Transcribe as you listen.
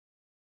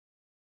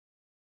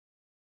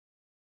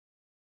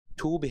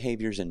Tool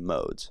behaviors and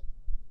modes.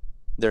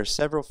 There are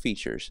several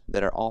features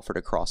that are offered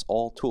across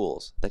all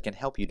tools that can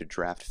help you to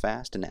draft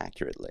fast and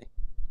accurately.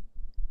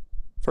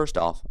 First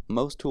off,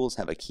 most tools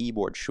have a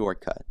keyboard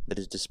shortcut that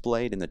is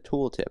displayed in the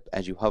tooltip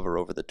as you hover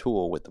over the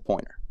tool with the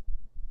pointer.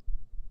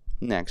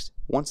 Next,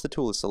 once the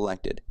tool is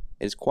selected,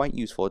 it is quite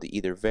useful to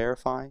either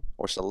verify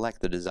or select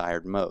the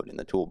desired mode in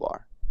the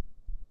toolbar.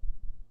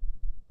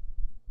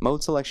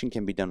 Mode selection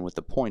can be done with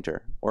the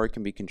pointer, or it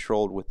can be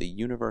controlled with the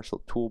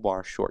universal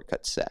toolbar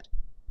shortcut set.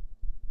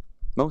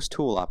 Most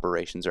tool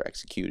operations are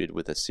executed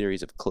with a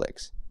series of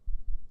clicks.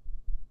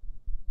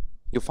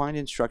 You'll find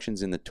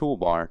instructions in the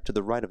toolbar to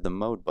the right of the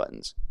mode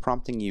buttons,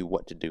 prompting you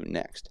what to do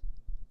next.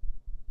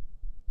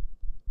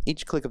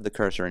 Each click of the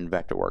cursor in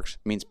Vectorworks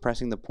means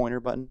pressing the pointer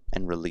button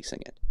and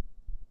releasing it.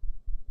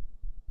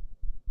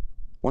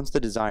 Once the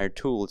desired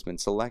tool has been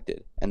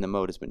selected and the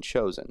mode has been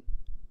chosen,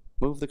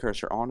 move the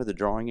cursor onto the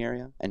drawing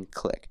area and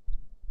click,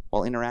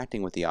 while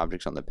interacting with the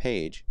objects on the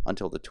page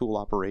until the tool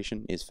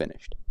operation is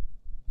finished.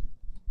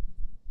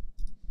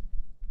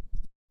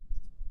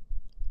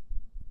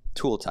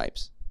 Tool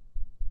types.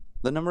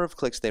 The number of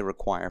clicks they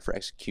require for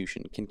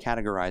execution can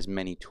categorize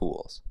many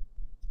tools.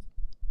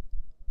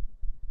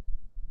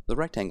 The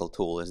rectangle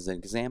tool is an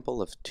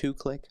example of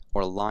two-click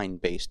or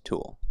line-based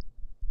tool.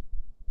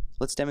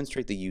 Let's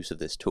demonstrate the use of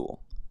this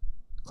tool.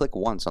 Click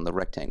once on the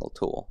rectangle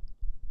tool.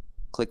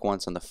 Click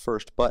once on the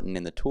first button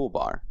in the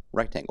toolbar,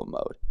 rectangle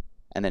mode,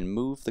 and then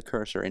move the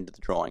cursor into the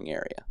drawing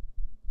area.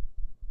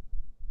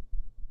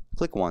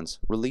 Click once,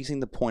 releasing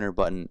the pointer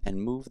button,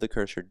 and move the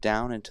cursor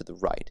down and to the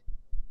right.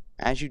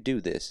 As you do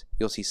this,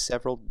 you'll see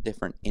several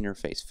different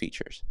interface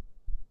features.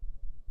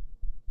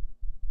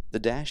 The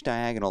dashed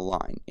diagonal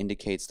line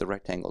indicates the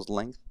rectangle's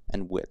length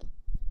and width.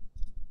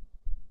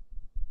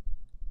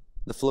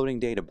 The floating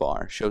data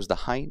bar shows the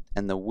height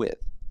and the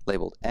width,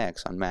 labeled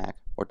X on Mac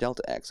or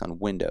Delta X on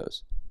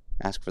Windows.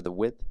 Ask for the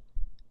width,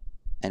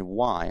 and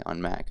Y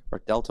on Mac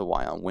or Delta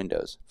Y on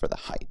Windows for the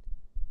height.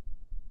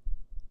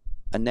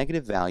 A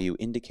negative value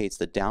indicates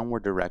the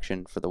downward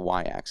direction for the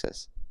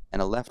Y-axis,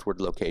 and a leftward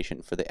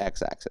location for the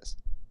X-axis.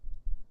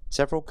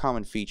 Several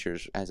common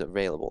features are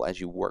available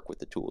as you work with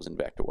the tools in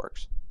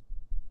Vectorworks.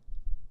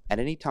 At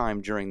any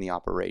time during the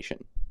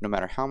operation, no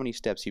matter how many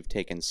steps you've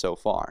taken so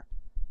far,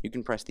 you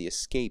can press the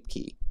Escape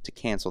key to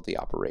cancel the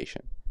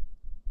operation.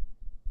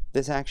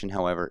 This action,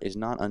 however, is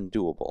not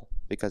undoable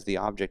because the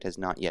object has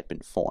not yet been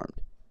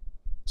formed.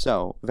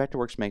 So,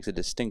 Vectorworks makes a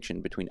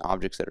distinction between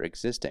objects that are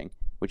existing,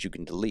 which you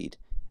can delete,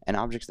 and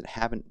objects that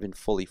haven't been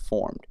fully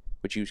formed,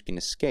 which you can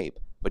escape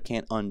but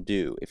can't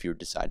undo if you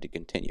decide to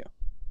continue.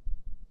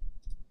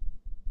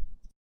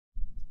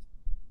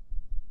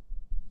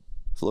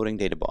 Floating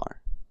data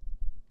bar.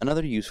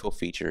 Another useful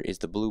feature is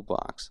the blue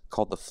box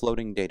called the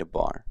floating data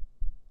bar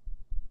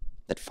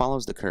that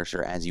follows the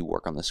cursor as you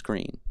work on the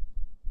screen.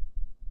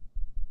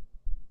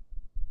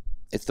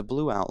 It's the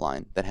blue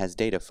outline that has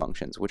data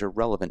functions which are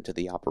relevant to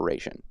the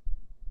operation.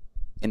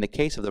 In the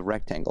case of the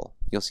rectangle,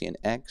 you'll see an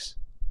X,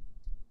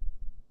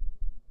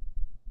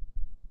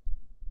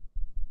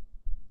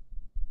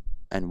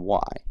 and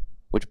Y,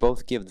 which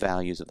both give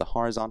values of the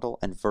horizontal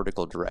and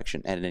vertical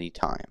direction at any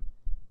time.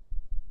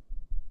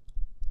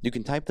 You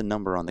can type the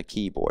number on the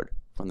keyboard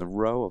from the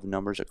row of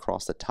numbers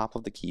across the top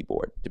of the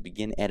keyboard to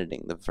begin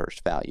editing the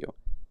first value,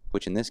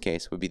 which in this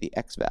case would be the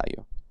X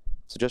value.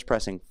 So just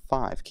pressing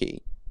 5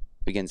 key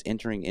begins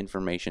entering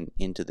information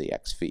into the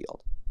X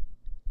field.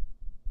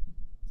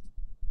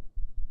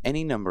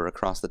 Any number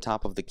across the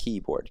top of the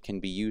keyboard can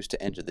be used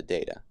to enter the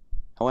data.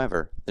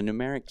 However, the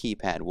numeric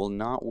keypad will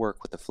not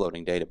work with the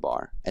floating data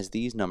bar, as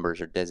these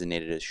numbers are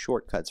designated as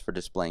shortcuts for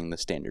displaying the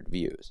standard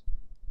views.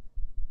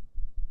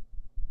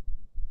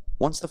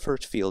 Once the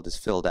first field is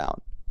filled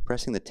out,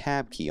 pressing the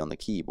Tab key on the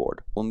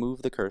keyboard will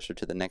move the cursor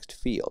to the next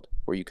field,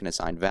 where you can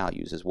assign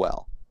values as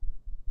well.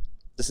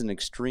 This is an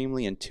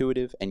extremely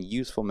intuitive and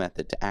useful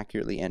method to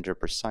accurately enter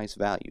precise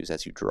values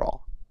as you draw.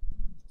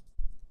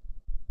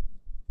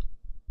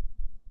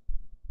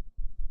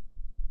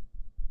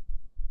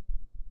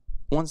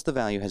 Once the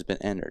value has been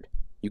entered,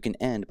 you can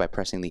end by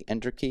pressing the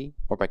Enter key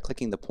or by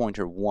clicking the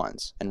pointer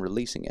once and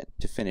releasing it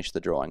to finish the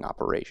drawing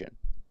operation.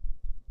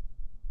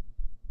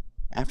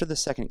 After the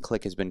second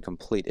click has been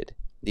completed,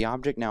 the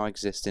object now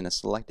exists in a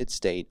selected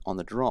state on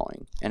the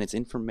drawing, and its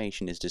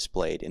information is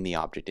displayed in the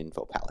Object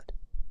Info palette.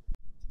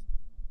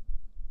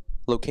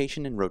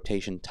 Location and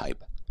rotation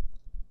type.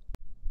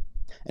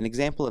 An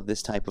example of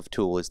this type of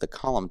tool is the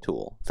column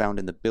tool found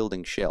in the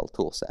Building Shell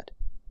toolset.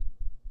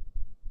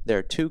 There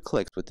are 2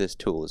 clicks with this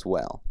tool as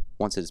well,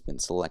 once it has been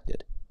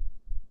selected.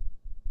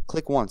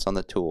 Click once on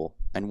the tool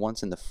and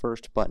once in the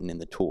first button in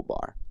the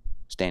toolbar,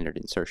 standard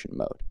insertion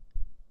mode.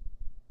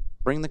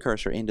 Bring the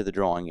cursor into the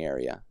drawing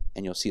area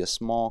and you'll see a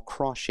small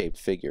cross-shaped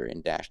figure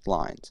in dashed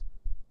lines.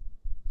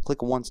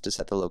 Click once to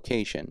set the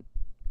location,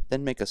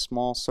 then make a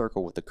small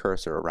circle with the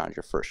cursor around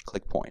your first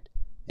click point,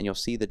 and you'll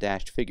see the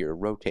dashed figure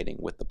rotating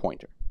with the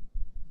pointer.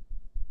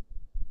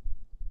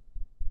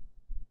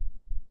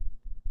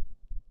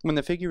 When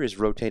the figure is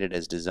rotated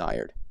as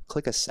desired,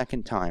 click a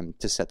second time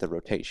to set the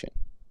rotation.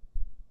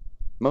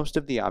 Most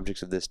of the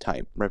objects of this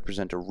type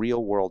represent a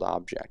real-world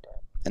object,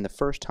 and the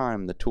first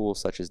time the tool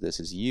such as this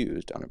is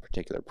used on a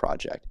particular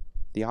project,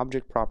 the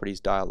Object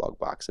Properties dialog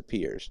box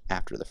appears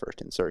after the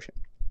first insertion.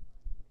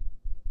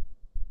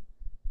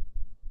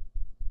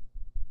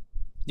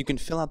 You can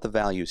fill out the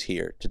values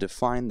here to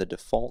define the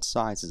default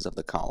sizes of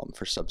the column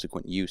for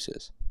subsequent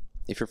uses.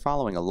 If you're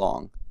following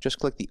along, just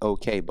click the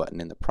OK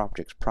button in the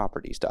Object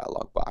Properties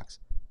dialog box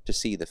to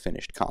see the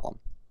finished column.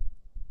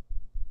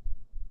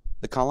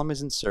 The column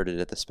is inserted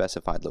at the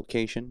specified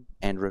location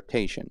and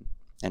rotation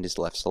and is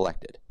left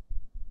selected.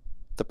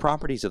 The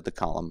properties of the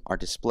column are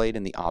displayed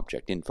in the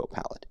Object Info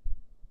palette.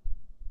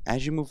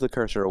 As you move the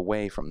cursor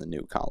away from the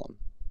new column,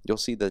 you'll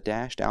see the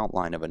dashed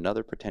outline of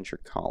another potential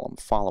column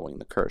following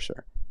the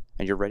cursor,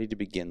 and you're ready to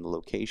begin the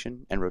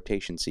location and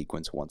rotation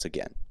sequence once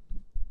again.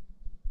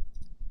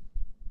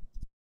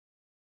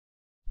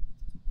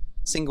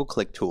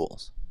 Single-click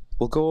tools.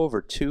 We'll go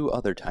over two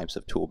other types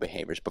of tool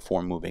behaviors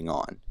before moving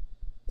on.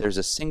 There's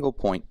a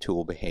single-point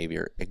tool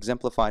behavior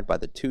exemplified by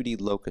the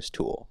 2D locus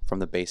tool from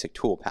the basic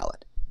tool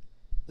palette.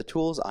 The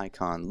tool's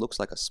icon looks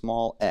like a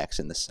small X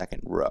in the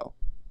second row.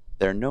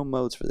 There are no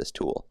modes for this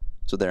tool,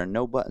 so there are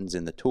no buttons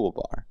in the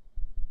toolbar.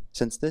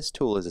 Since this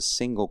tool is a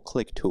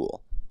single-click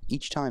tool,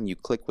 each time you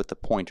click with the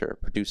pointer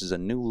produces a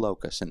new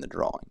locus in the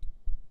drawing.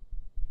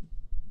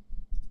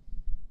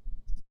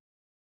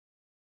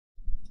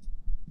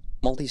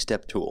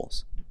 Multi-step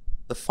tools.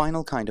 The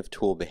final kind of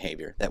tool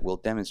behavior that we'll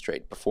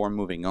demonstrate before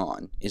moving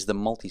on is the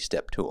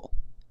multi-step tool.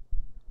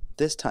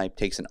 This type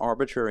takes an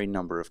arbitrary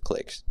number of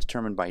clicks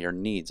determined by your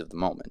needs of the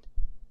moment.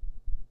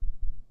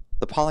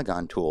 The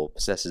polygon tool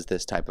possesses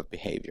this type of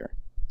behavior,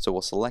 so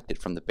we'll select it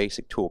from the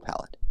basic tool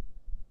palette.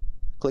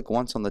 Click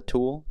once on the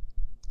tool,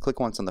 click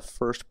once on the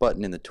first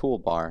button in the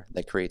toolbar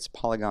that creates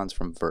polygons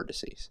from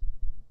vertices,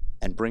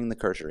 and bring the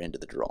cursor into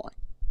the drawing.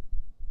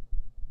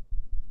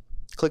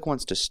 Click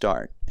once to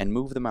start and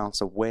move the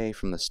mouse away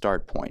from the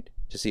start point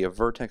to see a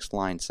vertex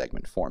line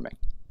segment forming.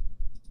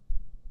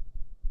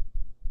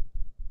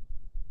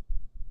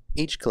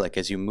 Each click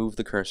as you move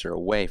the cursor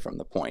away from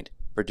the point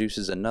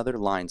produces another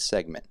line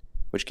segment,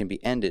 which can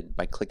be ended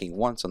by clicking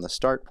once on the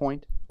start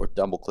point or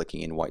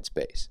double-clicking in white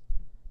space.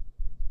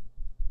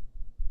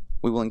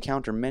 We will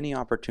encounter many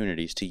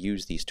opportunities to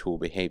use these tool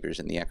behaviors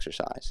in the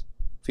exercise.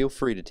 Feel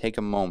free to take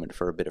a moment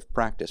for a bit of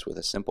practice with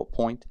a simple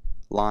point,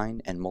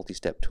 line, and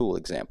multi-step tool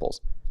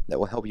examples that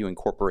will help you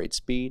incorporate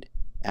speed,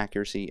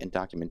 accuracy, and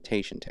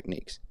documentation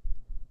techniques.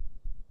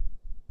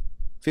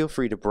 Feel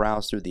free to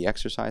browse through the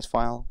exercise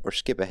file or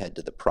skip ahead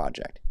to the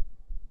project.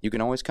 You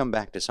can always come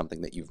back to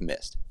something that you've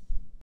missed.